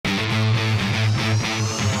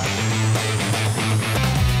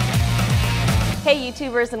Hey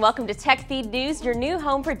YouTubers, and welcome to Tech Feed News, your new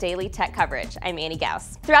home for daily tech coverage. I'm Annie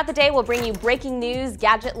Gaus. Throughout the day, we'll bring you breaking news,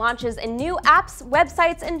 gadget launches, and new apps,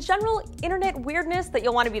 websites, and general internet weirdness that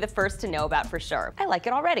you'll want to be the first to know about for sure. I like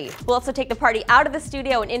it already. We'll also take the party out of the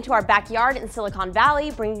studio and into our backyard in Silicon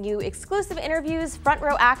Valley, bringing you exclusive interviews, front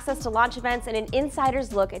row access to launch events, and an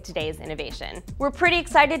insider's look at today's innovation. We're pretty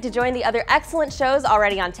excited to join the other excellent shows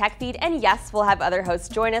already on Tech Feed, and yes, we'll have other hosts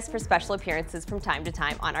join us for special appearances from time to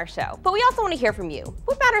time on our show. But we also want to hear from you.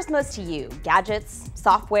 What matters most to you? Gadgets,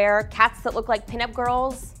 software, cats that look like pinup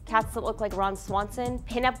girls, cats that look like Ron Swanson,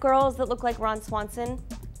 pinup girls that look like Ron Swanson?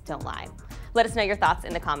 Don't lie. Let us know your thoughts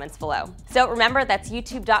in the comments below. So remember, that's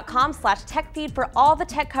youtube.com/techfeed for all the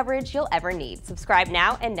tech coverage you'll ever need. Subscribe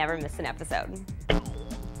now and never miss an episode.